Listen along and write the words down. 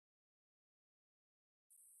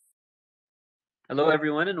Hello,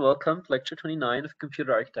 everyone, and welcome to Lecture 29 of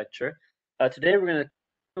Computer Architecture. Today, we're going to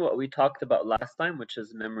do what we talked about last time, which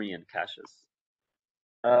is memory and caches.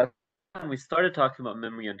 We started talking about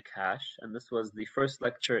memory and cache, and this was the first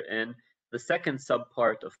lecture in the second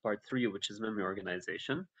subpart of part 3, which is memory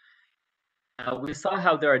organization. We saw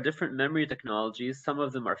how there are different memory technologies. Some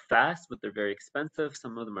of them are fast, but they're very expensive.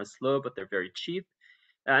 Some of them are slow, but they're very cheap.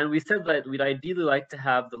 And we said that we'd ideally like to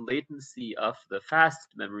have the latency of the fast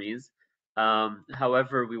memories.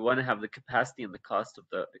 However, we want to have the capacity and the cost of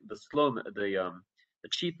the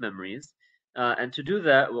cheap memories. And to do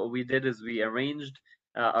that, what we did is we arranged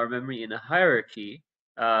our memory in a hierarchy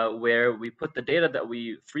where we put the data that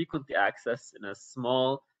we frequently access in a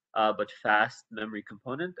small but fast memory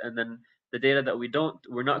component, and then the data that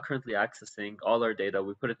we're not currently accessing, all our data,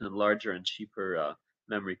 we put it in a larger and cheaper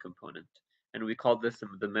memory component. And we call this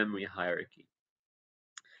the memory hierarchy.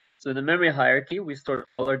 So in the memory hierarchy, we store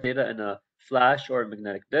all our data in a flash or a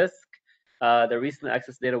magnetic disk. The recently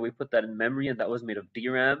accessed data, we put that in memory, and that was made of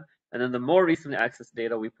DRAM. And then the more recently accessed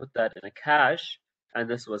data, we put that in a cache, and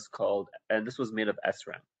this was made of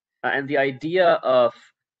SRAM. And the idea of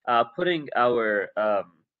putting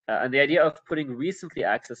recently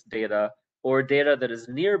accessed data or data that is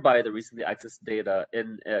nearby the recently accessed data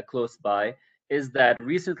in close by is that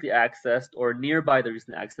recently accessed or nearby the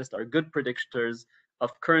recently accessed are good predictors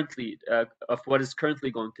of what is currently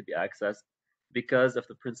going to be accessed because of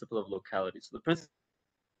the principle of locality. So the principle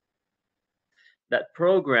that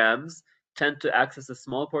programs tend to access a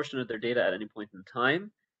small portion of their data at any point in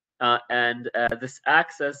time, and this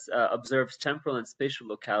access observes temporal and spatial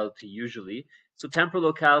locality usually. So temporal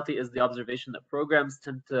locality is the observation that programs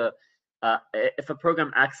tend to, if a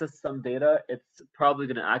program accesses some data, it's probably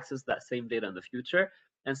going to access that same data in the future.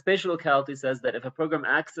 And spatial locality says that if a program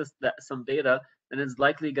accesses some data, then it's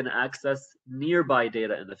likely going to access nearby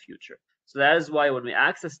data in the future. So that is why when we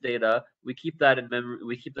access data, we keep that in memory,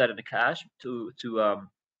 we keep that in a cache to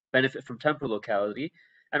benefit from temporal locality.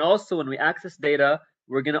 And also when we access data,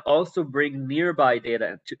 we're going to also bring nearby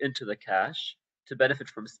data into the cache to benefit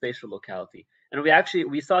from spatial locality. And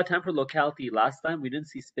we saw temporal locality last time. We didn't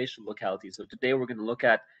see spatial locality. So today we're going to look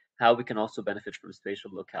at how we can also benefit from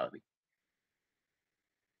spatial locality.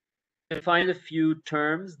 To find a few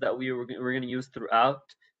terms that we're going to use throughout.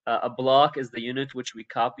 A block is the unit which we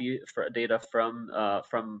copy for data from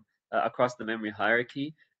across the memory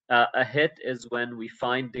hierarchy. A hit is when we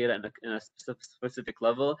find data in a specific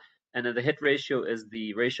level, and then the hit ratio is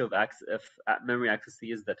the ratio of memory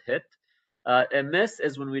accesses that hit. A miss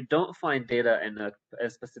is when we don't find data in a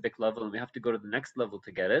specific level and we have to go to the next level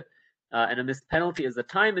to get it. And a miss penalty is the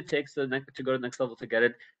time it takes to go to the next level to get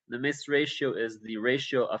it. The miss ratio is the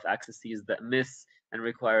ratio of accesses that miss and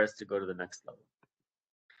require us to go to the next level.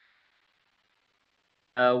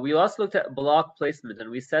 We also looked at block placement, and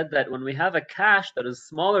we said that when we have a cache that is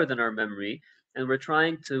smaller than our memory, and we're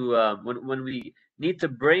trying to, when we need to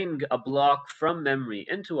bring a block from memory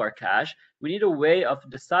into our cache, we need a way of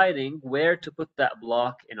deciding where to put that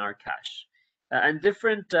block in our cache. And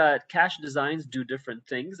different cache designs do different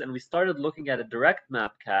things, and we started looking at a direct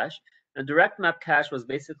map cache. And direct map cache was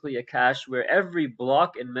basically a cache where every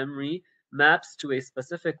block in memory maps to a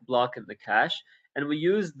specific block in the cache, and we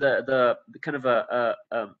used the kind of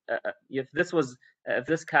if this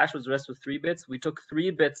cache was addressed with 3 bits, we took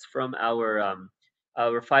 3 bits from our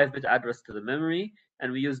 5-bit address to the memory,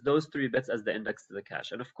 and we used those 3 bits as the index to the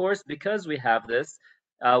cache. And of course, because we have this,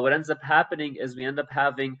 what ends up happening is we end up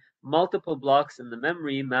having multiple blocks in the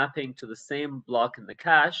memory mapping to the same block in the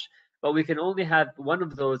cache, but we can only have one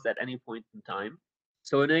of those at any point in time.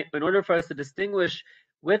 So in order for us to distinguish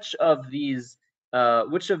which of these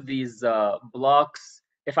blocks,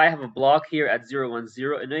 if I have a block here at 0, 1,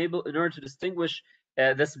 0, in order to distinguish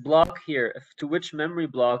this block here to which memory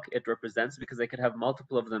block it represents, because I could have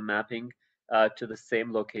multiple of them mapping to the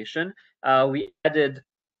same location, we added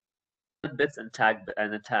bits and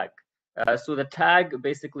a tag. So the tag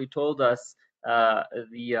basically told us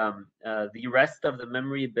the rest of the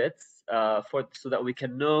memory bits so that we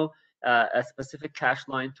can know a specific cache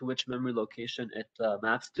line to which memory location it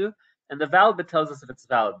maps to. And the valid bit tells us if it's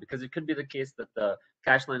valid, because it could be the case that the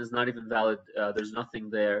cache line is not even valid. There's nothing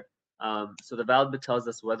there. So the valid bit tells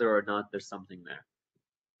us whether or not there's something there.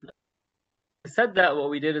 Said that, what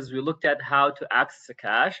we did is we looked at how to access a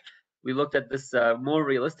cache. We looked at this more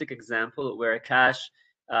realistic example where a cache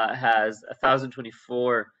has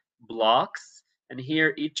 1024 blocks, and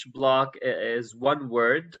here each block is one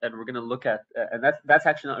word, and we're going to look at, and that's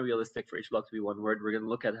actually not realistic for each block to be one word. We're going to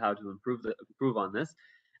look at how to improve on this.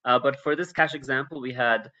 But for this cache example, we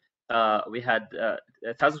had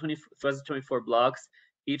 1024 blocks.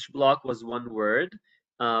 Each block was one word.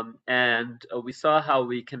 And we saw how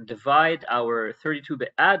we can divide our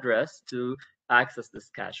 32-bit address to access this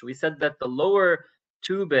cache. We said that the lower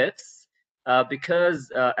 2 bits,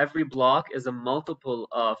 because every block is a multiple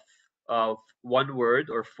of one word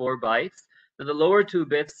or 4 bytes, then the lower 2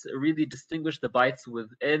 bits really distinguish the bytes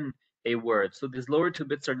within a word. So these lower 2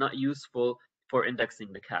 bits are not useful for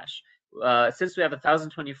indexing the cache. Since we have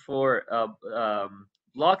 1024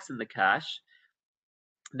 blocks in the cache,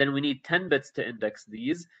 then we need 10 bits to index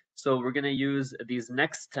these. So we're going to use these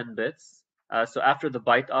next 10 bits. So after the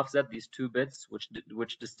byte offset, these 2 bits,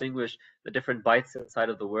 which distinguish the different bytes inside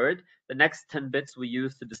of the word, the next 10 bits we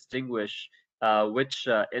use to distinguish which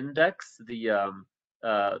index the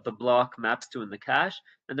block maps to in the cache,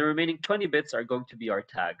 and the remaining 20 bits are going to be our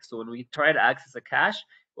tags. So when we try to access a cache,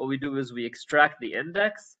 what we do is we extract the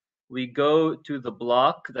index, we go to the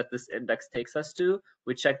block that this index takes us to,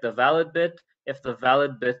 we check the valid bit. If the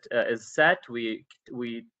valid bit is set, we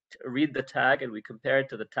read the tag and we compare it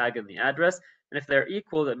to the tag in the address. And if they're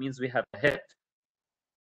equal, that means we have a hit.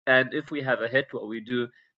 And if we have a hit, what we do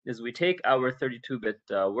is we take our 32-bit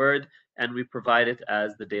word and we provide it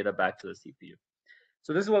as the data back to the CPU.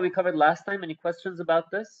 So this is what we covered last time. Any questions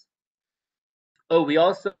about this? Oh, we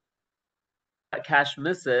also cache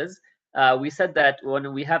misses. We said that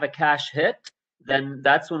when we have a cache hit, then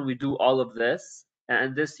that's when we do all of this.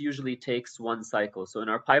 And this usually takes one cycle. So in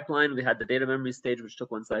our pipeline, we had the data memory stage, which took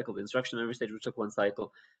one cycle, the instruction memory stage, which took one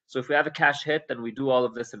cycle. So if we have a cache hit, then we do all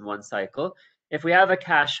of this in one cycle. If we have a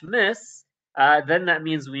cache miss, then that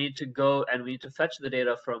means we need to go and we need to fetch the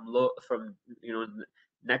data from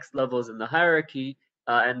next levels in the hierarchy,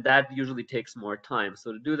 and that usually takes more time.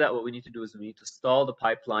 So to do that, what we need to do is we need to stall the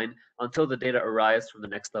pipeline until the data arrives from the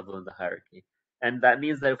next level in the hierarchy. And that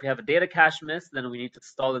means that if we have a data cache miss, then we need to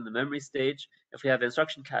stall in the memory stage. If we have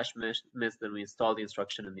instruction cache miss, then we install the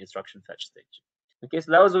instruction in the instruction fetch stage. Okay,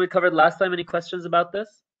 so that was what we covered last time. Any questions about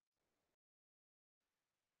this?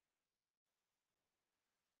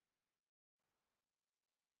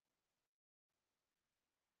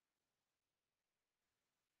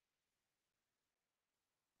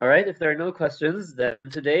 All right, if there are no questions, then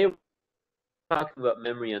today we're talking about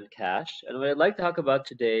memory and cache. And what I'd like to talk about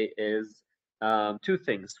today is two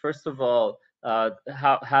things. First of all,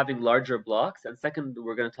 having larger blocks, and second,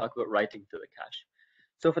 we're going to talk about writing to the cache.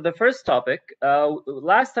 So for the first topic,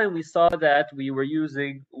 last time we saw that we were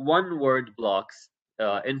using one-word blocks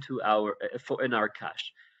in our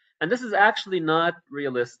cache, and this is actually not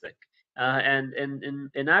realistic. And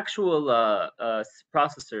in actual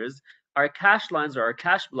processors, our cache lines or our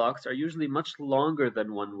cache blocks are usually much longer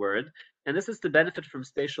than one word, and this is to benefit from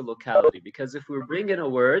spatial locality, because if we bring in a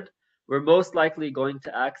word, we're most likely going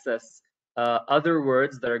to access other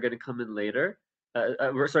words that are going to come in later.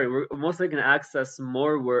 We're mostly going to access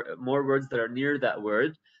more words that are near that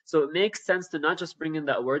word. So it makes sense to not just bring in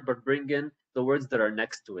that word, but bring in the words that are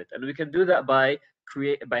next to it. And we can do that by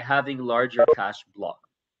having larger cache blocks.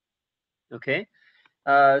 Okay.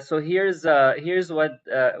 So here's what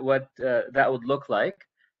that would look like.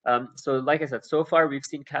 So like I said, so far we've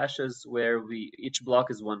seen caches where each block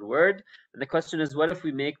is one word, and the question is, what if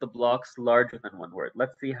we make the blocks larger than one word?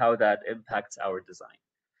 Let's see how that impacts our design.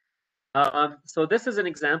 So this is an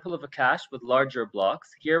example of a cache with larger blocks.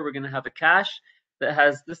 Here we're going to have a cache that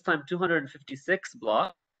has this time 256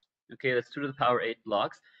 blocks. Okay, that's 2 to the power 8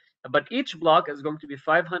 blocks. But each block is going to be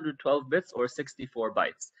 512 bits or 64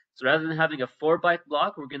 bytes. So rather than having a 4-byte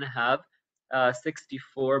block, we're going to have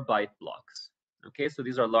 64-byte blocks. Okay, so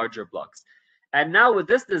these are larger blocks. And now with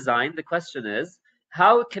this design, the question is,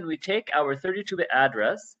 how can we take our 32-bit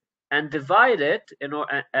address and divide it in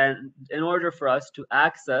order for us to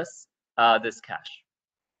access this cache?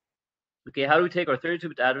 Okay, how do we take our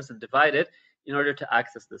 32-bit address and divide it in order to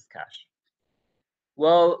access this cache?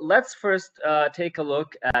 Well, let's first take a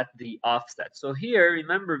look at the offset. So here,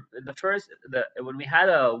 remember when we had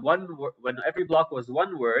when every block was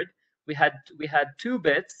one word, we had 2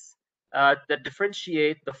 bits that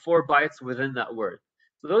differentiate the 4 bytes within that word.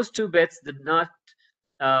 So those 2 bits did not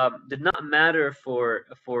matter for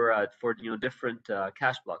different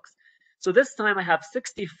cache blocks. So this time I have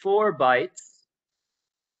 64 bytes.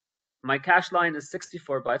 My cache line is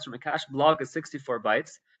 64 bytes, or my cache block is 64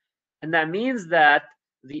 bytes. And that means that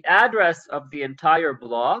the address of the entire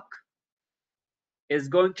block is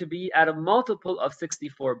going to be at a multiple of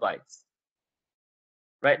 64 bytes.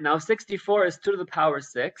 Right now, 64 is 2 to the power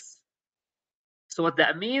 6. So what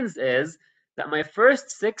that means is that my first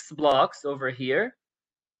 6 blocks over here,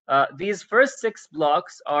 these first 6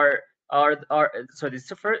 blocks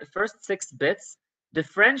these first 6 bits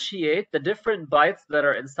differentiate the different bytes that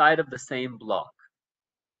are inside of the same block.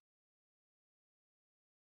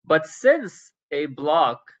 But since a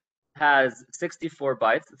block has 64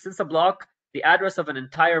 bytes, since a block, the address of an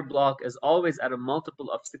entire block is always at a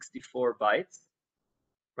multiple of 64 bytes,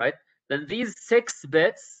 right? Then these 6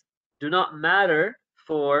 bits do not matter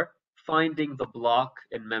for finding the block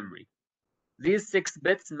in memory. These 6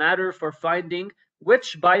 bits matter for finding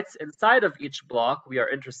which bytes inside of each block we are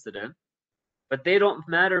interested in, but they don't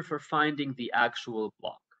matter for finding the actual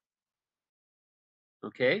block.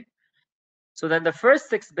 Okay? So then the first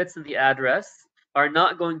 6 bits in the address are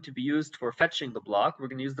not going to be used for fetching the block. We're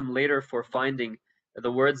going to use them later for finding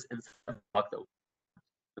the words inside the block.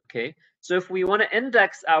 Okay? So if we want to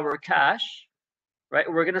index our cache,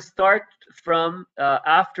 right, we're going to start from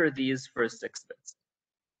after these first 6 bits.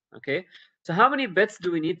 Okay? So how many bits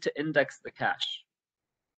do we need to index the cache?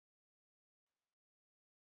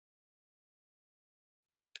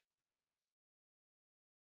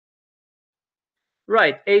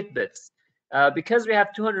 Right, 8 bits. Because we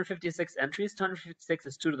have 256 entries, 256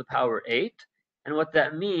 is 2 to the power 8. And what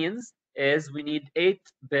that means is we need 8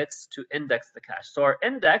 bits to index the cache. So our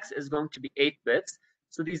index is going to be 8 bits.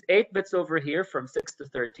 So these 8 bits over here from 6 to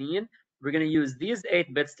 13, we're going to use these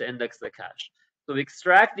 8 bits to index the cache. So we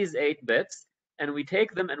extract these 8 bits, and we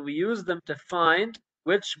take them and we use them to find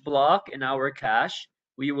which block in our cache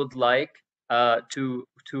we would like to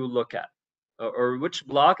look at, or which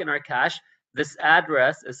block in our cache this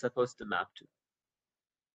address is supposed to map to.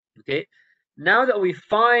 Okay, now that we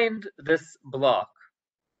find this block,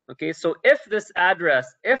 okay, so if this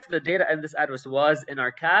address, if the data in this address was in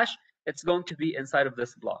our cache, it's going to be inside of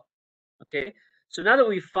this block. Okay, so now that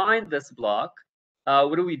we find this block,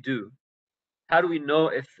 what do we do? How do we know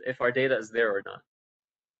if our data is there or not?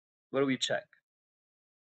 What do we check?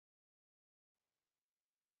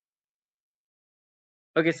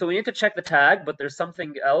 Okay, so we need to check the tag, but there's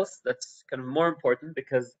something else that's kind of more important,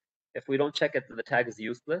 because if we don't check it, the tag is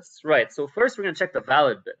useless. Right, so first we're going to check the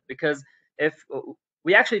valid bit, because if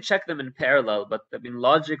we actually check them in parallel, but I mean,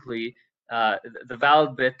 logically, the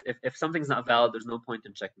valid bit, if something's not valid, there's no point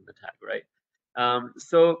in checking the tag, right?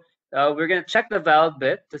 So we're going to check the valid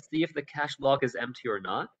bit to see if the cache block is empty or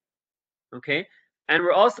not. Okay, and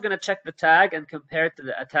we're also going to check the tag and compare it to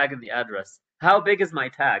the tag in the address. How big is my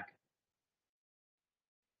tag?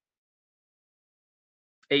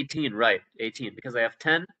 18, right, 18, because I have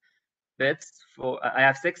 10 bits for, I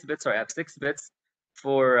have 6 bits, sorry, I have 6 bits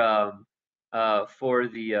for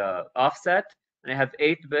the offset, and I have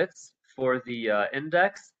 8 bits for the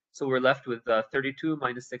index, so we're left with 32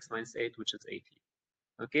 minus 6 minus 8, which is 18.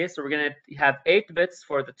 Okay, so we're going to have 8 bits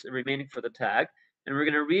for the remaining for the tag, and we're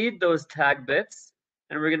going to read those tag bits,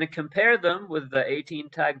 and we're going to compare them with the 18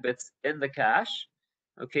 tag bits in the cache.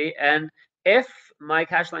 Okay, and if my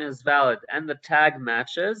cache line is valid and the tag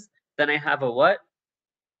matches, then I have a what?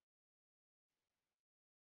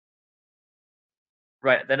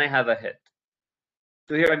 Right, then I have a hit.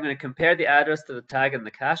 So here I'm going to compare the address to the tag in the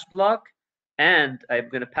cache block, and I'm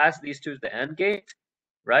going to pass these two to the AND gate,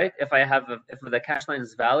 right? If the cache line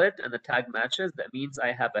is valid and the tag matches, that means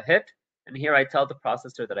I have a hit, and here I tell the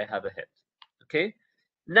processor that I have a hit. Okay?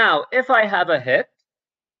 Now, if I have a hit,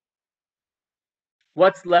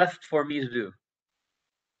 what's left for me to do?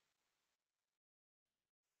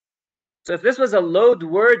 So if this was a load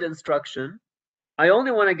word instruction, I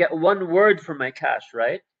only want to get one word from my cache,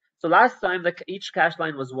 right? So last time each cache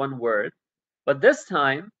line was one word, but this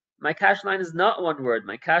time my cache line is not one word.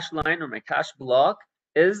 My cache line or my cache block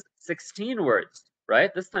is 16 words,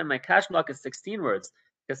 right? This time my cache block is 16 words,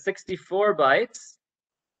 because 64 bytes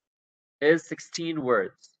is 16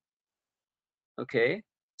 words. Okay,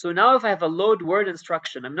 so now if I have a load word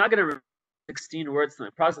instruction, I'm not going to remember 16 words to my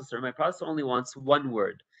processor. My processor only wants one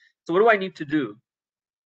word. So what do I need to do?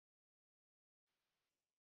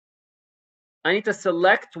 I need to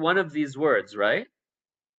select one of these words, right?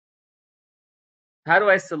 How do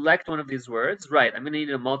I select one of these words? Right, I'm going to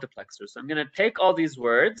need a multiplexer. So I'm going to take all these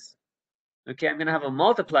words. Okay, I'm going to have a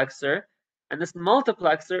multiplexer. And this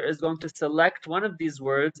multiplexer is going to select one of these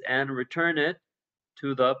words and return it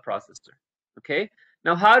to the processor. Okay,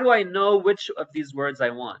 now how do I know which of these words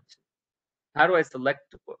I want? How do I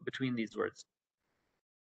select between these words?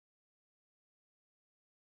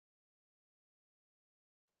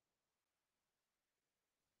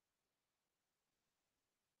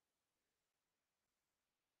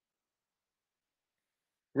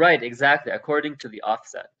 Right, exactly, according to the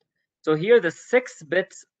offset. So here the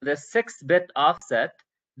 6-bit offset,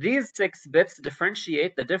 these 6 bits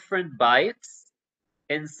differentiate the different bytes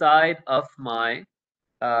inside of my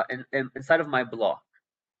inside of my block,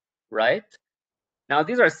 right? Now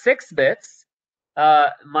these are 6 bits.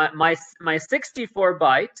 My 64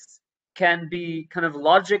 bytes can be kind of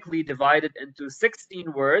logically divided into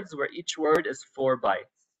 16 words where each word is 4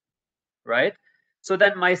 bytes, right? So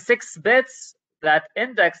then my 6 bits that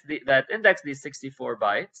index these 64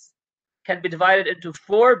 bytes can be divided into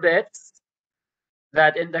 4 bits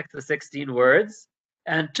that index the 16 words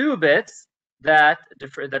and 2 bits that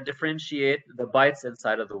differentiate the bytes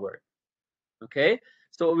inside of the word. Okay,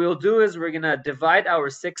 so what we'll do is we're gonna divide our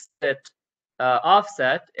 6-bit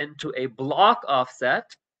offset into a block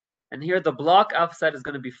offset, and here the block offset is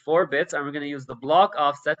going to be 4 bits, and we're going to use the block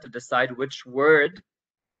offset to decide which word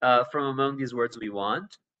from among these words we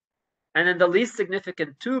want. And then the least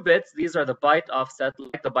significant 2 bits, these are the byte offset,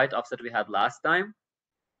 like the byte offset we had last time.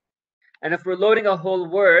 And if we're loading a whole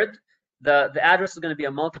word, the address is going to be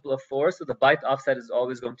a multiple of 4, so the byte offset is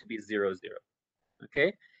always going to be 0, 0.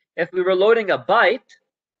 Okay, if we were loading a byte,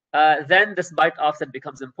 then this byte offset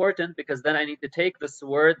becomes important, because then I need to take this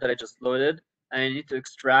word that I just loaded and I need to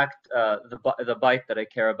extract the byte that I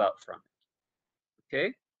care about from it.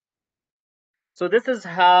 Okay, so this is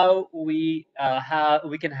how we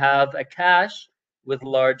can have a cache with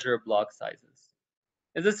larger block sizes.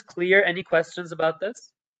 Is this clear? Any questions about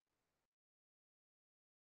this?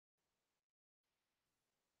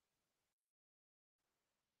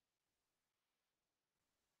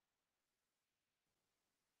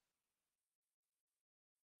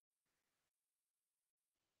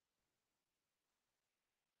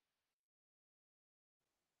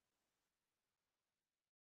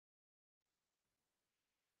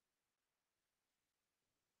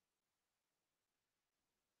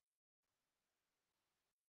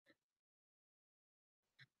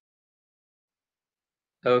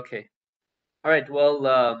 Okay. All right. Well,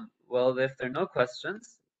 if there are no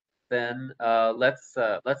questions, then let's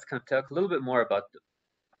kind of talk a little bit more about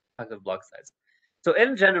the block size. So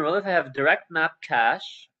in general, if I have direct map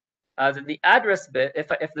cache, then the address bit,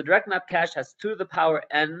 if the direct map cache has 2 to the power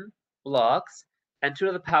n blocks and 2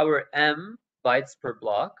 to the power m bytes per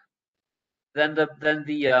block, then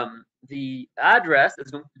the address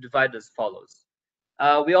is going to be divided as follows.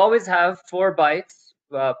 We always have 4 bytes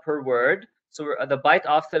per word, so the byte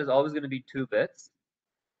offset is always going to be 2 bits.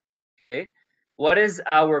 Okay, what is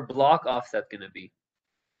our block offset going to be?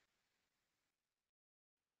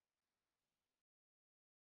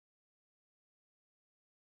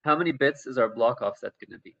 How many bits is our block offset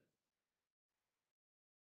going to be?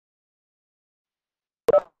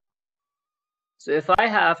 So if I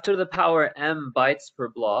have 2 to the power m bytes per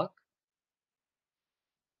block,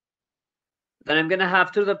 then I'm going to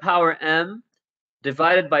have 2 to the power m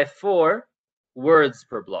divided by 4 words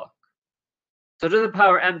per block. So 2 to the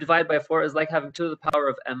power m divided by 4 is like having 2 to the power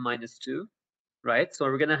of m minus 2, right? So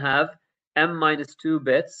we're going to have m minus 2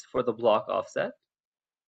 bits for the block offset.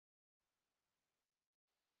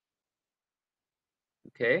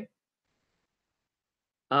 Okay.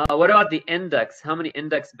 What about the index? How many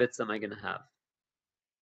index bits am I going to have?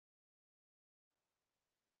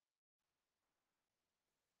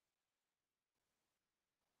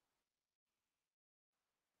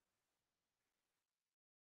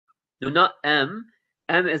 No, not m.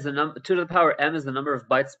 M is the number, 2 to the power m is the number of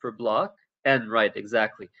bytes per block. N, right,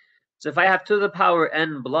 exactly. So if I have 2 to the power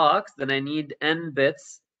n blocks, then I need n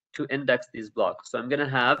bits to index these blocks. So I'm going to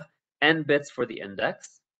have n bits for the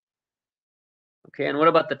index. Okay, and what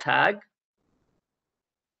about the tag?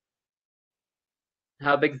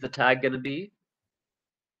 How big is the tag going to be?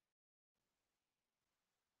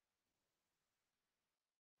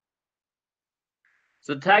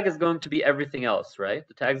 So the tag is going to be everything else, right?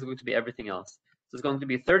 The tag is going to be everything else. So it's going to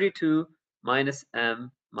be 32 minus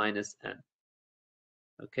m minus n.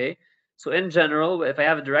 Okay, so in general, if I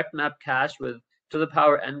have a direct map cache with 2 to the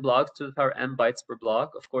power n blocks, 2 to the power m bytes per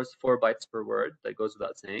block, of course 4 bytes per word, that goes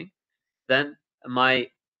without saying, then my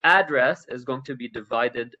address is going to be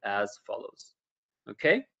divided as follows.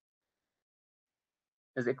 Okay,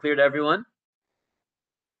 is it clear to everyone?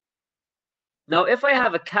 Now, if I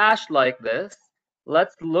have a cache like this,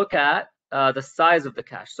 let's look at the size of the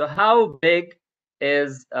cache. So how big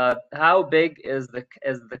is the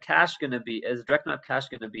cache going to be? Is direct map cache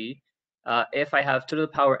going to be if I have 2 to the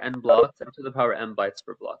power n blocks and 2 to the power m bytes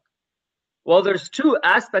per block? Well, there's 2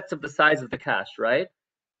 aspects of the size of the cache, right?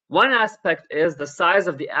 One aspect is the size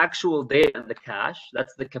of the actual data in the cache.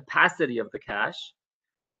 That's the capacity of the cache.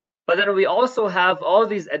 But then we also have all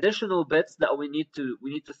these additional bits that we need to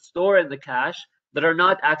store in the cache that are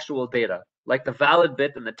not actual data, like the valid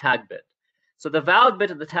bit and the tag bit. So the valid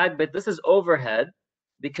bit and the tag bit, this is overhead,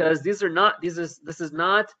 because this is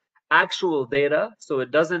not actual data, so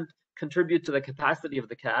it doesn't contribute to the capacity of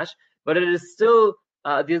the cache, but it is still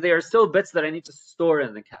they are still bits that I need to store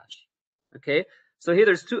in the cache. Okay, So here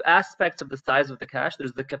there's two aspects of the size of the cache.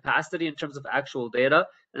 There's the capacity in terms of actual data,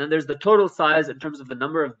 and then there's the total size in terms of the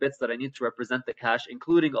number of bits that I need to represent the cache,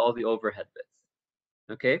 including all the overhead bits.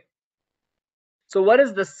 Okay. So what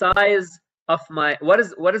is the size of my, what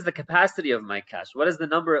is the capacity of my cache? What is the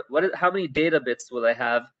number, how many data bits will I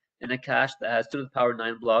have in a cache that has 2 to the power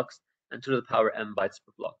 9 blocks and 2 to the power m bytes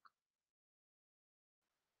per block?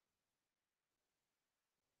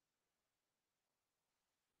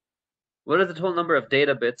 What is the total number of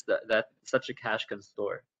data bits that such a cache can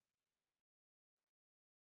store?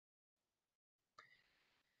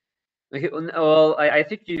 Okay, well, I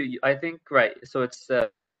think right. So it's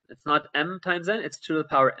not m times n, it's 2 to the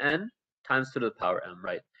power n times 2 to the power m,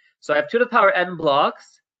 right? So I have 2 to the power n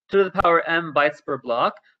blocks, 2 to the power m bytes per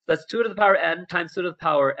block. So that's 2 to the power n times 2 to the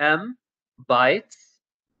power m bytes,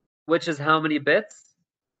 which is how many bits?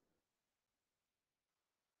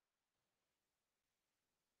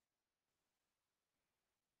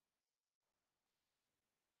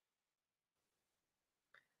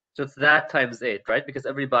 So it's that times 8, right? Because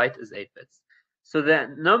every byte is 8 bits. So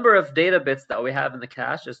the number of data bits that we have in the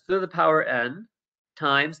cache is 2 to the power n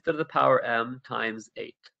times 2 to the power m times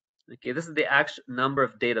 8. Okay, this is the actual number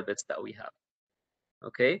of data bits that we have.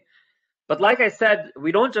 Okay, but like I said,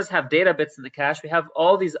 we don't just have data bits in the cache, we have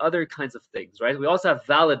all these other kinds of things, right? We also have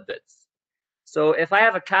valid bits. So if I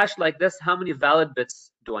have a cache like this, how many valid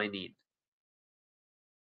bits do I need?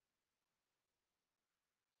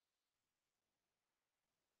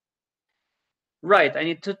 Right, I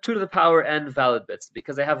need 2 to the power n valid bits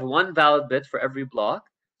because I have one valid bit for every block.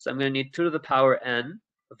 So I'm going to need 2 to the power n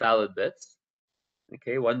valid bits.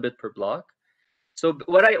 Okay, 1 bit per block. So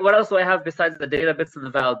what else do I have besides the data bits and the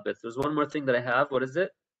valid bits? There's one more thing that I have. What is it?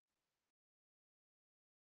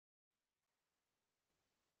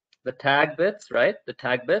 The tag bits, right? The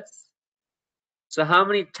tag bits. So how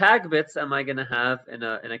many tag bits am I going to have in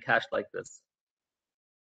a cache like this?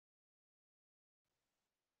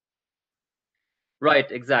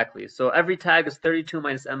 Right, exactly. So every tag is 32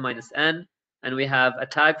 minus m minus n, and we have a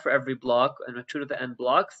tag for every block and a 2 to the n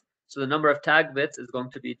blocks. So the number of tag bits is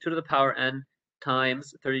going to be 2 to the power n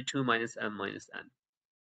times 32 minus m minus n.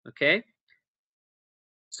 Okay?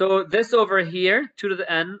 So this over here, 2 to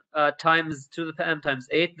the n times 2 to the m times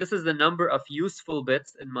 8, this is the number of useful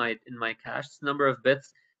bits in my cache. It's the number of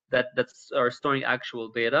bits that are storing actual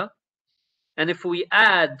data. And if we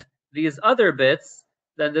add these other bits,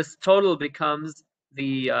 then this total becomes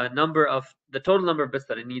the total number of bits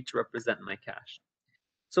that I need to represent my cache.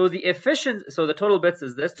 So the total bits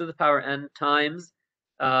is this, to the power n times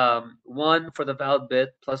 1 for the valid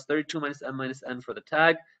bit plus 32 minus m minus n for the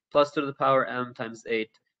tag plus 2 to the power m times 8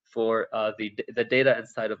 for the data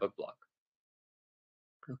inside of a block.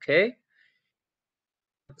 Okay.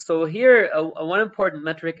 So here, one important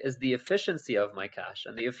metric is the efficiency of my cache,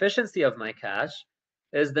 and the efficiency of my cache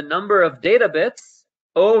is the number of data bits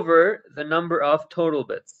over the number of total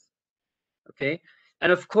bits. Okay,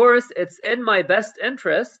 and of course, it's in my best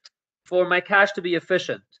interest for my cache to be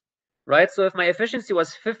efficient, right? So if my efficiency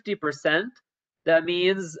was 50%, that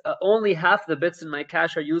means only half the bits in my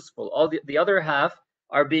cache are useful. All the other half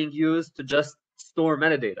are being used to just store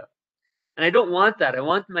metadata. And I don't want that. I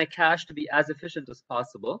want my cache to be as efficient as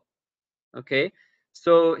possible. Okay,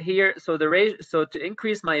 so here, so to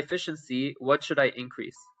increase my efficiency, what should I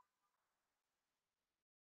increase?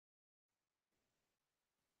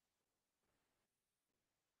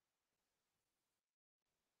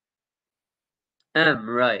 M,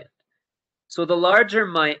 right. So the larger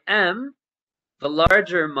my M, the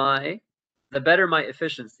better my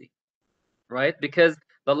efficiency, right? Because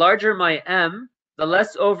the larger my M, the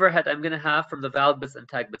less overhead I'm going to have from the valid bits and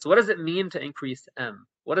tag bits. So what does it mean to increase M?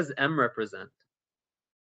 What does M represent?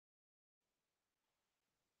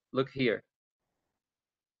 Look here.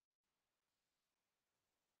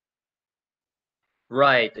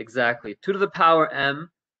 Right, exactly. 2 to the power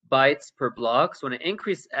m bytes per block. So when I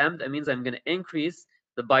increase m, that means I'm going to increase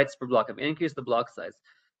the bytes per block. I'm going to increase the block size.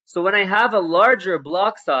 So when I have a larger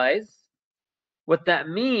block size, what that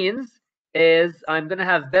means is I'm going to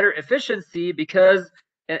have better efficiency because,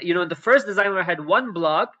 in the first design where I had one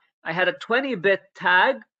block, I had a 20-bit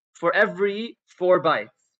tag for every 4 bytes,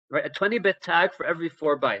 right? A 20-bit tag for every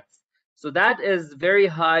 4 bytes. So that is very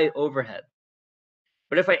high overhead.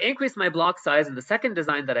 But if I increase my block size in the second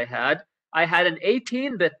design that I had an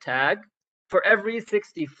 18-bit tag for every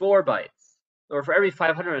 64 bytes, or for every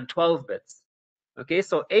 512 bits. Okay,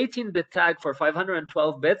 so 18-bit tag for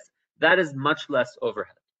 512 bits, that is much less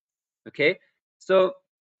overhead. Okay, so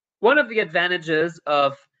one of the advantages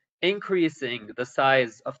of increasing the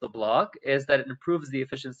size of the block is that it improves the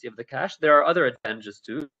efficiency of the cache. There are other advantages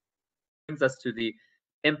too. brings us to the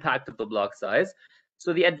impact of the block size.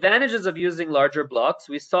 So the advantages of using larger blocks,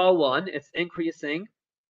 we saw one, it's increasing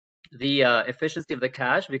the efficiency of the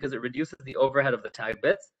cache because it reduces the overhead of the tag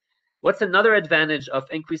bits. What's another advantage of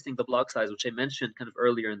increasing the block size, which I mentioned kind of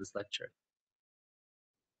earlier in this lecture?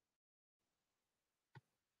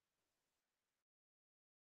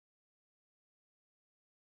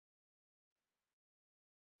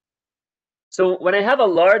 So when I have a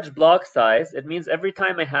large block size, it means every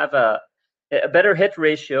time I have a better hit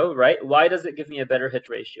ratio, right? Why does it give me a better hit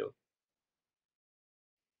ratio?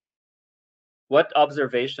 What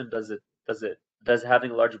observation does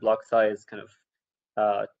having a large block size kind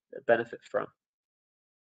of benefit from?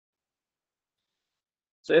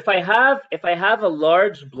 So if I have a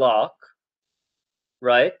large block,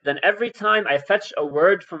 right, then every time I fetch a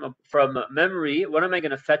word from memory, what am I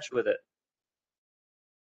going to fetch with it?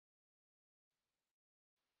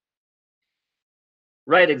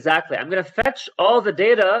 Right, exactly. I'm going to fetch all the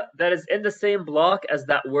data that is in the same block as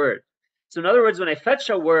that word. So in other words, when I fetch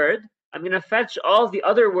a word, I'm going to fetch all the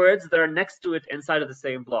other words that are next to it inside of the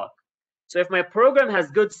same block. So if my program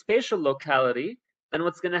has good spatial locality, then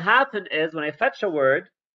what's going to happen is when I fetch a word,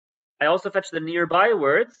 I also fetch the nearby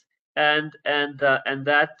words, and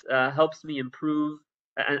that helps me improve.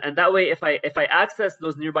 And that way, if I access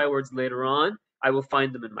those nearby words later on, I will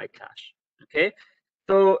find them in my cache. Okay.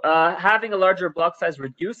 So having a larger block size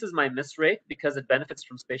reduces my miss rate because it benefits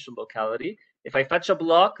from spatial locality. If I fetch a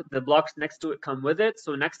block, the blocks next to it come with it.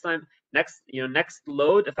 So next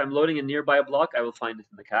load, if I'm loading a nearby block, I will find it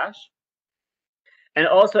in the cache. And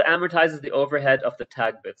it also amortizes the overhead of the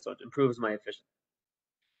tag bit, so it improves my efficiency.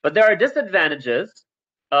 But there are disadvantages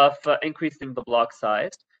of increasing the block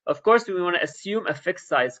size. Of course, we want to assume a fixed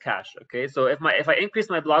size cache. Okay, so if I increase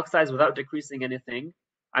my block size without decreasing anything,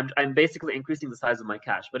 I'm basically increasing the size of my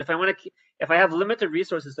cache. But if I have limited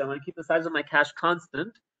resources, so I want to keep the size of my cache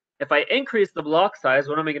constant. If I increase the block size,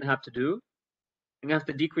 what am I going to have to do? I'm going to have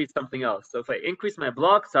to decrease something else. So if I increase my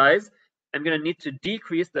block size, I'm going to need to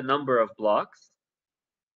decrease the number of blocks.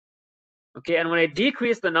 Okay, and when I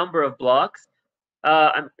decrease the number of blocks,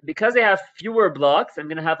 because I have fewer blocks, I'm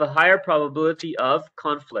going to have a higher probability of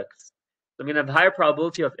conflicts. So I'm going to have a higher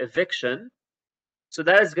probability of eviction. So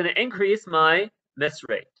that is going to increase my miss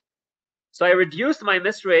rate. So I reduce my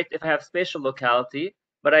miss rate if I have spatial locality,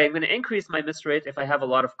 but I'm going to increase my miss rate if I have a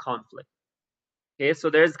lot of conflict. Okay, so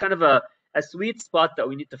there's kind of a sweet spot that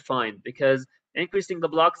we need to find, because increasing the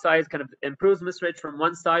block size kind of improves miss rate from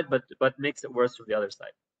one side, but makes it worse from the other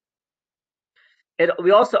side.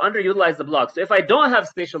 We also underutilize the block. So if I don't have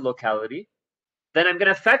spatial locality, then I'm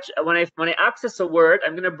gonna fetch when I access a word,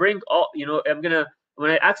 I'm gonna bring all,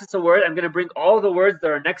 when I access a word, I'm gonna bring all the words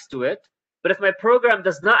that are next to it. But if my program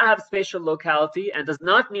does not have spatial locality and does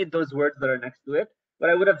not need those words that are next to it, what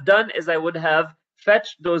I would have done is I would have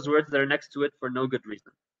fetched those words that are next to it for no good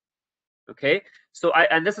reason. Okay, so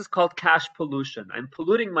and this is called cache pollution. I'm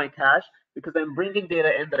polluting my cache because I'm bringing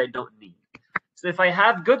data in that I don't need. So if I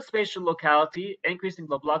have good spatial locality, increasing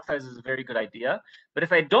the block size is a very good idea. But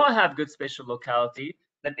if I don't have good spatial locality,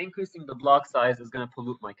 then increasing the block size is going to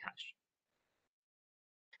pollute my cache.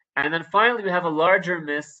 And then finally, we have a larger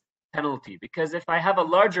miss penalty, because if I have a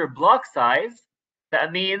larger block size,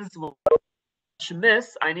 that means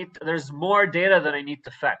miss, there's more data that I need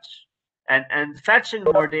to fetch. And fetching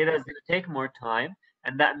more data is going to take more time,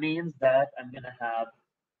 and that means that I'm going to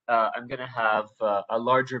have a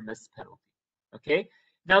larger miss penalty. Okay.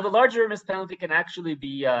 Now, the larger miss penalty can actually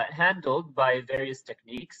be handled by various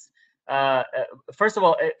techniques. First of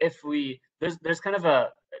all, there's kind of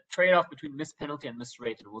a trade-off between miss penalty and miss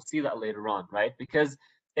rate, and we'll see that later on, right? Because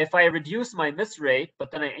if I reduce my miss rate, but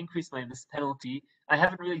then I increase my miss penalty, I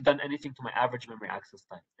haven't really done anything to my average memory access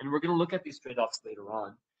time. And we're going to look at these trade-offs later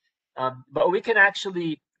on. But we can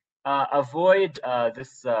actually avoid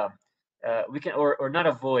this. We can, or not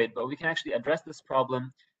avoid, but we can actually address this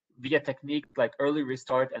problem via technique like early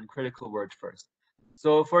restart and critical word first.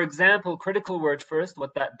 So, for example, critical word first,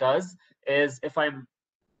 what that does is if I'm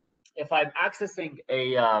accessing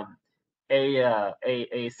a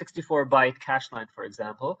 64-byte cache line, for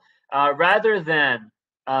example, rather than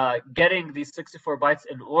getting these 64 bytes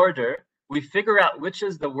in order, we figure out which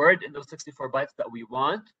is the word in those 64 bytes that we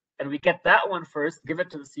want, and we get that one first, give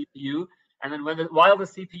it to the CPU, and then while the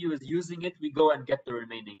CPU is using it, we go and get the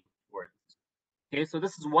remaining words. Okay, so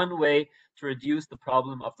this is one way to reduce the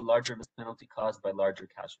problem of the larger miss penalty caused by larger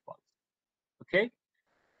cache blocks. Okay.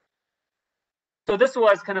 So this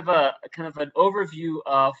was kind of an overview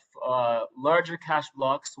of larger cache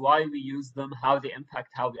blocks, why we use them, how they impact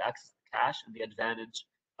how we access the cache, and the advantage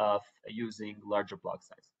of using larger block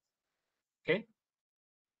sizes. Okay.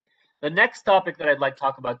 The next topic that I'd like to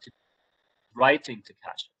talk about today is writing to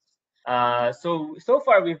caches. So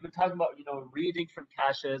far we've been talking about, reading from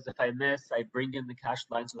caches. If I miss, I bring in the cache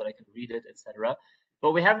line so that I can read it, etc.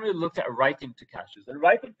 But we haven't really looked at writing to caches. And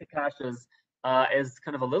writing to caches is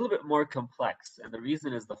kind of a little bit more complex. And the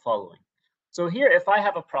reason is the following. So here, if I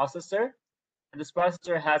have a processor, and this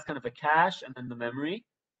processor has kind of a cache and then the memory,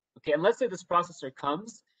 okay, and let's say this processor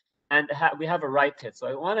comes and we have a write hit. So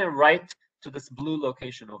I want to write to this blue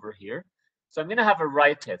location over here. So I'm going to have a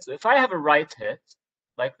write hit. So if I have a write hit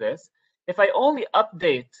like this, if I only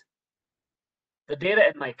update the data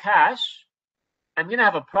in my cache, I'm going to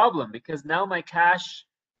have a problem because now my cache,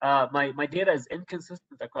 my data is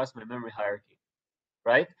inconsistent across my memory hierarchy,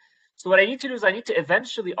 right? So what I need to do is I need to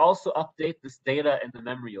eventually also update this data in the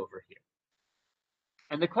memory over here.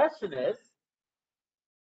 And the question is,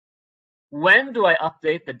 when do I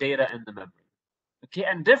update the data in the memory? Okay,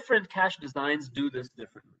 and different cache designs do this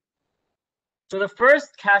differently. So the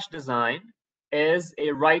first cache design is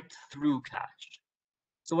a write-through cache.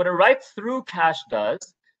 So what a write-through cache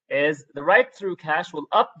does is the write-through cache will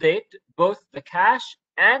update both the cache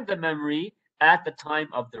and the memory at the time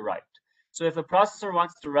of the write. So if a processor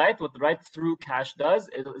wants to write, what the write-through cache does,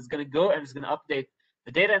 it is going to go and it's going to update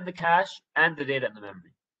the data in the cache and the data in the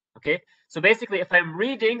memory. Okay, so basically, if I'm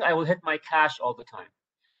reading, I will hit my cache all the time.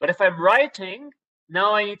 But if I'm writing,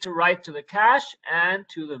 now I need to write to the cache and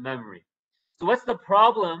to the memory. So what's the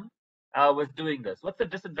problem with doing this? What's the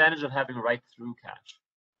disadvantage of having a write-through cache?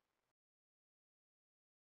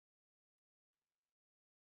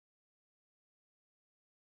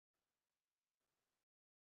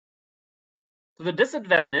 So the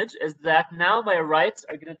disadvantage is that now my writes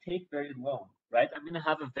are going to take very long, right? I'm going to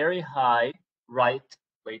have a very high write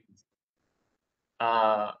latency.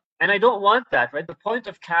 And I don't want that, right? The point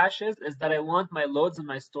of caches is that I want my loads and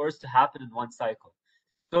my stores to happen in one cycle.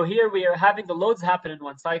 So here we are having the loads happen in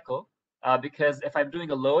one cycle because if I'm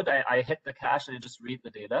doing a load, I hit the cache and I just read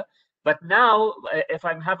the data. But now if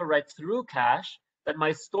I have a write-through cache, then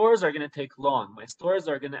my stores are going to take long. My stores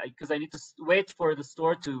are going to, because I need to wait for the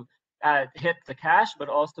store to hit the cache, but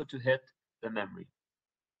also to hit the memory.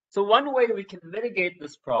 So one way we can mitigate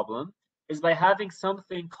this problem is by having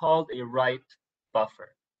something called a write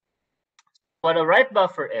buffer. What a write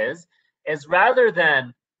buffer is rather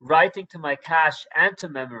than writing to my cache and to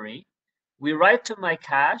memory, we write to my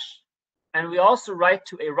cache and we also write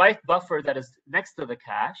to a write buffer that is next to the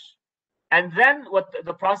cache. And then what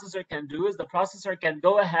the processor can do is the processor can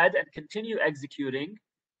go ahead and continue executing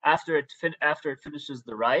after it finishes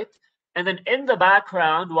the write. And then in the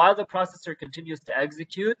background, while the processor continues to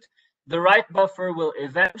execute, the write buffer will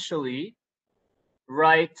eventually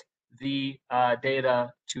write the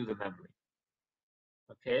data to the memory.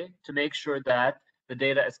 Okay, to make sure that the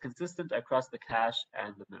data is consistent across the cache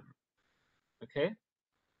and the memory. Okay,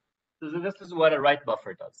 so this is what a write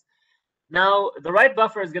buffer does. Now, the write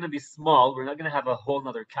buffer is going to be small. We're not going to have a whole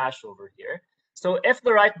nother cache over here. So if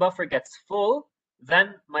the write buffer gets full,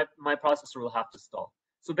 then my processor will have to stall.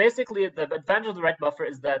 So basically, the advantage of the write buffer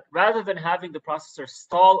is that rather than having the processor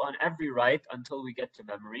stall on every write until we get to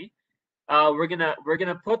memory, we're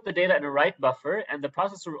gonna put the data in a write buffer, and the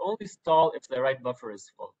processor will only stall if the write buffer is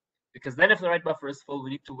full. Because then if the write buffer is full,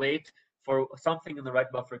 we need to wait for something in the write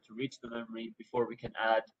buffer to reach the memory before we can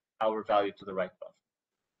add our value to the write buffer.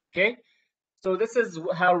 Okay, so this is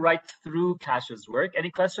how write-through caches work.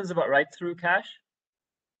 Any questions about write-through cache?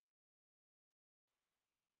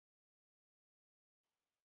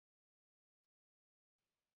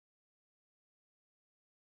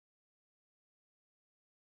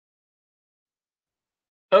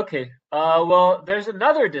 Okay, well, there's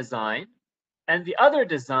another design, and the other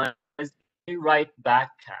design is a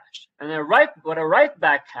write-back cache. And what a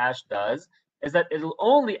write-back cache does is that it'll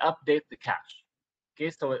only update the cache.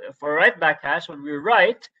 Okay, so for a write-back cache, when we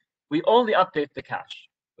write, we only update the cache.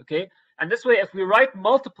 Okay, and this way, if we write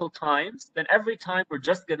multiple times, then every time we're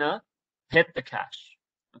just gonna hit the cache.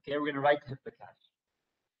 Okay, we're gonna write hit the cache.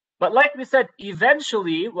 But like we said,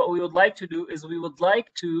 eventually, what we would like to do is we would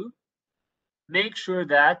like to make sure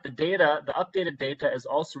that the data, the updated data, is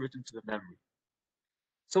also written to the memory.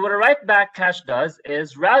 So what a write-back cache does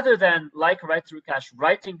is rather than like a write-through cache,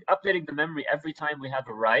 updating the memory every time we have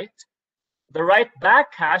a write, the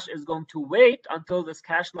write-back cache is going to wait until this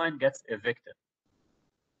cache line gets evicted.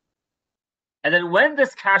 And then when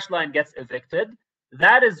this cache line gets evicted,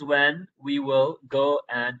 that is when we will go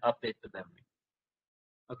and update the memory.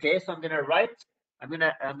 Okay, so I'm gonna write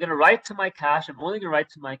to my cache. I'm only gonna write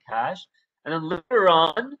to my cache, and then later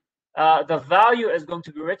on, the value is going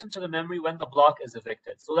to be written to the memory when the block is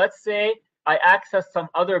evicted. So let's say I access some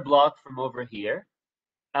other block from over here,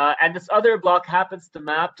 and this other block happens to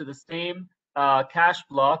map to the same cache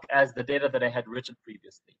block as the data that I had written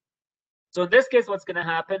previously. So in this case, what's going to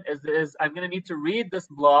happen is I'm going to need to read this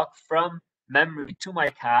block from memory to my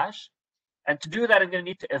cache. And to do that, I'm going to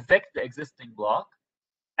need to evict the existing block.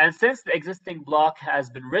 And since the existing block has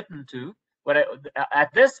been written to,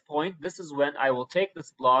 at this point, this is when I will take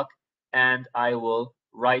this block and I will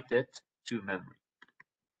write it to memory.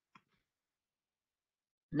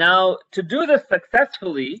 Now, to do this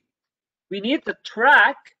successfully, we need to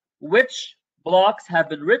track which blocks have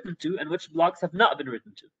been written to and which blocks have not been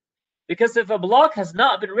written to. Because if a block has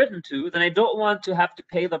not been written to, then I don't want to have to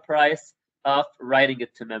pay the price of writing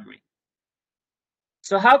it to memory.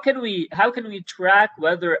 So how can we track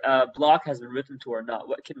whether a block has been written to or not?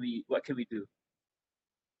 What can we do?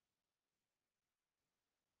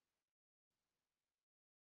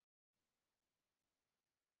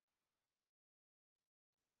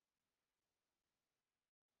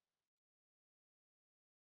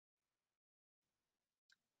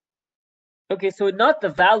 Okay, so not the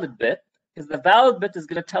valid bit, because the valid bit is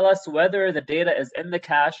going to tell us whether the data is in the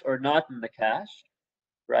cache or not in the cache,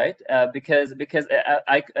 right? Because a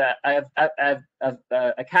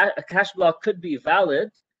cache block could be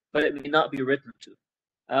valid, but it may not be written to.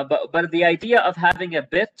 But the idea of having a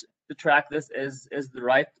bit to track this is the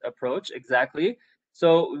right approach, exactly.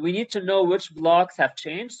 So we need to know which blocks have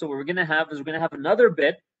changed. So what we're going to have another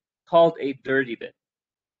bit called a dirty bit.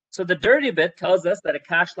 So the dirty bit tells us that a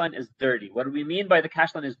cache line is dirty. What do we mean by the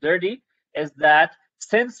cache line is dirty? Is that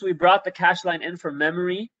since we brought the cache line in from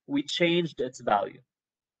memory, we changed its value.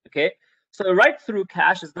 Okay, so a write-through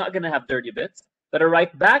cache is not going to have dirty bits, but a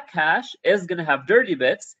write-back cache is going to have dirty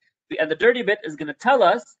bits, and the dirty bit is going to tell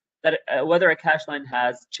us that whether a cache line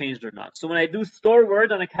has changed or not. So when I do store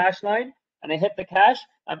word on a cache line and I hit the cache,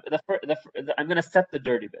 I'm going to set the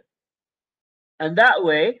dirty bit. And that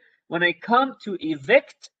way, when I come to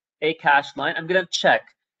evict a cache line, I'm going to check.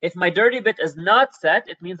 If my dirty bit is not set,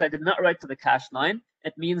 it means I did not write to the cache line.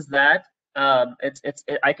 It means that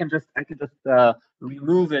I can just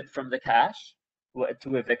remove it from the cache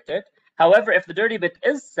to evict it. However, if the dirty bit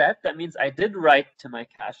is set, that means I did write to my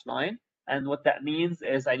cache line, and what that means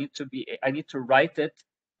is I need to write it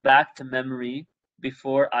back to memory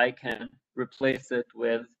before I can replace it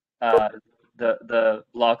with the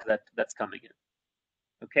block that's coming in.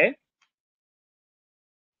 Okay.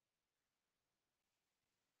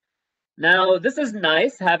 Now, this is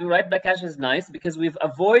nice. Having write-back cache is nice because we've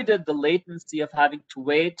avoided the latency of having to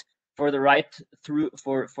wait for the write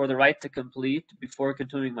to complete before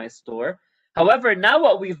continuing my store. However, now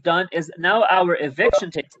what we've done is now our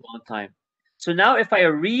eviction takes a long time. So now if I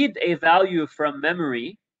read a value from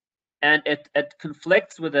memory and it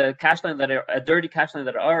conflicts with a cache line a dirty cache line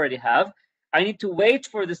that I already have, I need to wait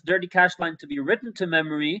for this dirty cache line to be written to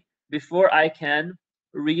memory before I can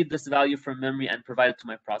read this value from memory and provide it to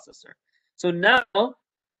my processor. So now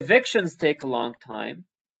evictions take a long time,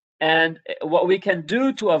 and what we can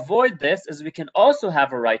do to avoid this is we can also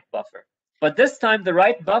have a write buffer. But this time the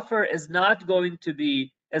write buffer is not going to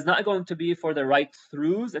be for the write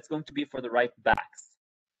throughs, it's going to be for the write backs.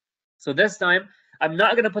 So this time I'm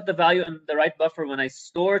not going to put the value in the write buffer when I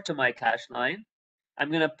store to my cache line. I'm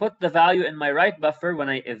going to put the value in my write buffer when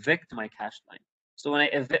I evict my cache line. So when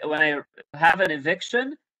I have an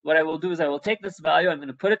eviction, what I will do is I will take this value, I'm going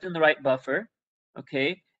to put it in the write buffer,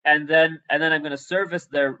 okay, and then I'm going to service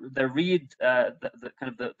the read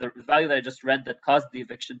the value that I just read that caused the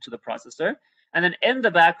eviction to the processor, and then in the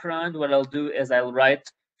background, what I'll do is I'll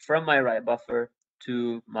write from my write buffer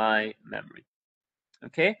to my memory.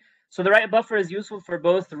 Okay, so the write buffer is useful for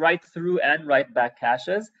both write through and write back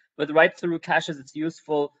caches. With write through caches, it's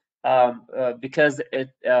useful because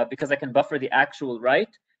I can buffer the actual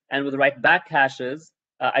write, and with write back caches,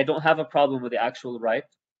 I don't have a problem with the actual write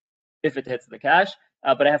if it hits the cache,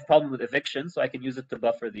 but I have a problem with eviction, so I can use it to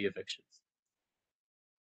buffer the evictions.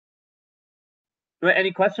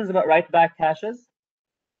 Any questions about write back caches?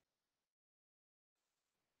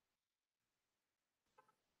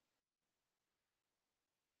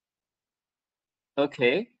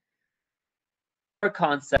 Okay.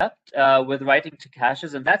 Concept with writing to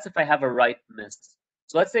caches, and that's if I have a write miss.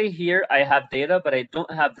 So let's say here I have data, but I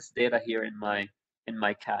don't have this data here in my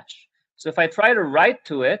cache. So if I try to write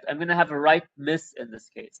to it, I'm going to have a write miss in this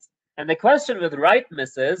case. And the question with write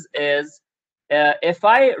misses is if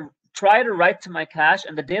I try to write to my cache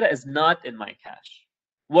and the data is not in my cache,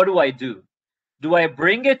 what do I do? Do I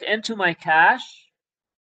bring it into my cache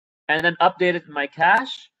and then update it in my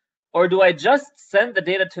cache? Or do I just send the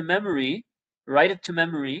data to memory, write it to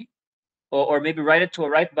memory, or maybe write it to a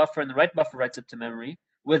write buffer and the write buffer writes it to memory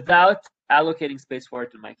without allocating space for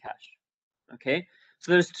it in my cache. Okay,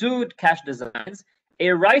 so there's two cache designs. A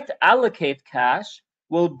write allocate cache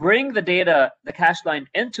will bring the data, the cache line,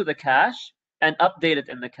 into the cache and update it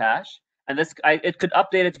in the cache. And this, it could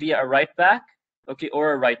update it via a write back, okay,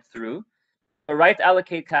 or a write through. A write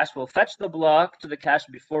allocate cache will fetch the block to the cache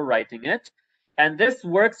before writing it. And this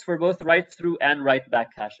works for both write through and write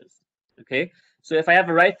back caches. Okay, so if I have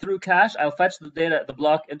a write through cache, I'll fetch the data, the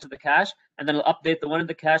block, into the cache, and then I'll update the one in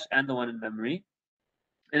the cache and the one in memory.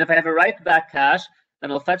 And if I have a write back cache,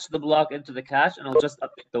 then I'll fetch the block into the cache and I'll just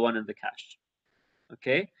update the one in the cache.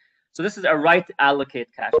 Okay, so this is a write allocate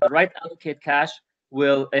cache. The write allocate cache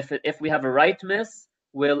will, if we have a write miss,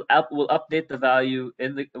 will update the value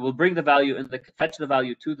in the, will bring the value in the, fetch the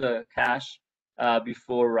value to the cache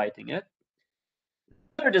before writing it.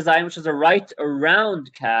 Another design, which is a write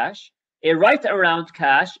around cache. A write around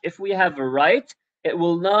cache, if we have a write, it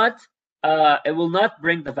will not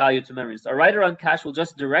bring the value to memory. So a write around cache will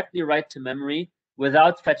just directly write to memory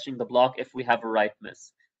without fetching the block if we have a write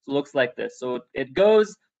miss. So it looks like this. So it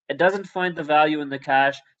goes, it doesn't find the value in the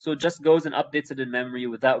cache, so it just goes and updates it in memory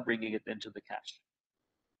without bringing it into the cache.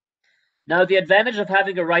 Now, the advantage of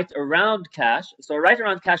having a write around cache, so a write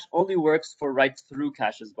around cache only works for write through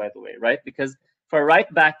caches, by the way, right? Because for a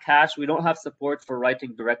write back cache, we don't have support for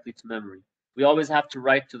writing directly to memory. We always have to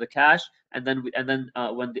write to the cache, and then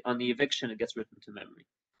on the eviction, it gets written to memory.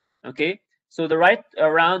 Okay, so the write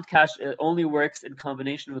around cache only works in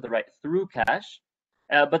combination with the write through cache.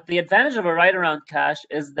 But the advantage of a write around cache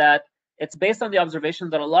is that it's based on the observation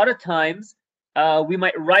that a lot of times we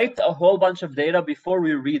might write a whole bunch of data before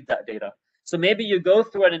we read that data. So maybe you go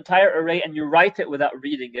through an entire array and you write it without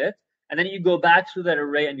reading it, and then you go back through that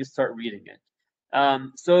array and you start reading it.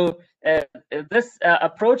 This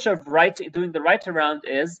approach of doing the write around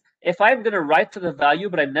is, if I'm going to write to the value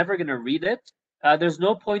but I'm never going to read it, there's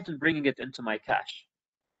no point in bringing it into my cache,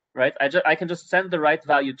 right? I can just send the write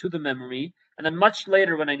value to the memory, and then much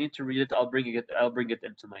later when I need to read it, I'll bring it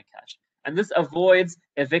into my cache. And this avoids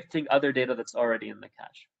evicting other data that's already in the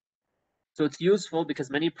cache. So it's useful because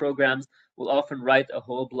many programs will often write a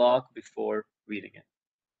whole block before reading it.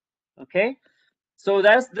 Okay, so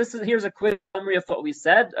here's a quick summary of what we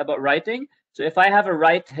said about writing. So if I have a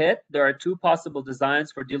write hit, there are two possible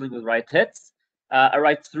designs for dealing with write hits. A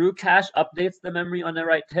write through cache updates the memory on a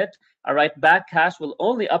write hit. A write back cache will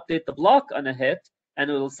only update the block on a hit, and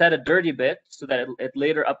it will set a dirty bit so that it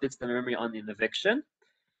later updates the memory on an eviction.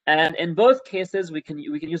 And in both cases, we can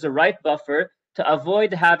use a write buffer to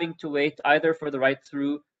avoid having to wait either for the write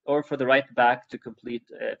through or for the write back to complete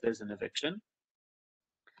if there's an eviction.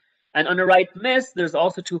 And on a write miss, there's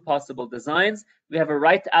also two possible designs. We have a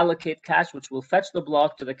write allocate cache, which will fetch the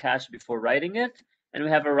block to the cache before writing it. And we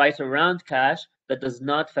have a write around cache that does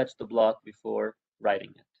not fetch the block before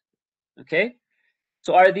writing it. Okay,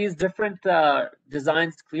 so are these different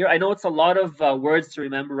designs clear? I know it's a lot of words to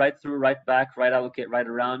remember: write through, write back, write allocate, write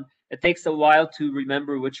around. It takes a while to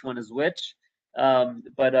remember which one is which,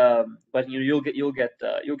 but you'll get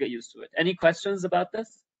used to it. Any questions about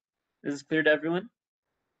this? Is this clear to everyone?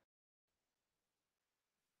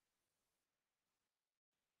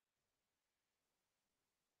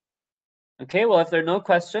 Okay, well, if there are no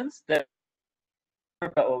questions, then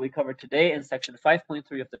about what we covered today in section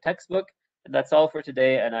 5.3 of the textbook. And that's all for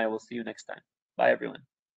today, and I will see you next time. Bye, everyone.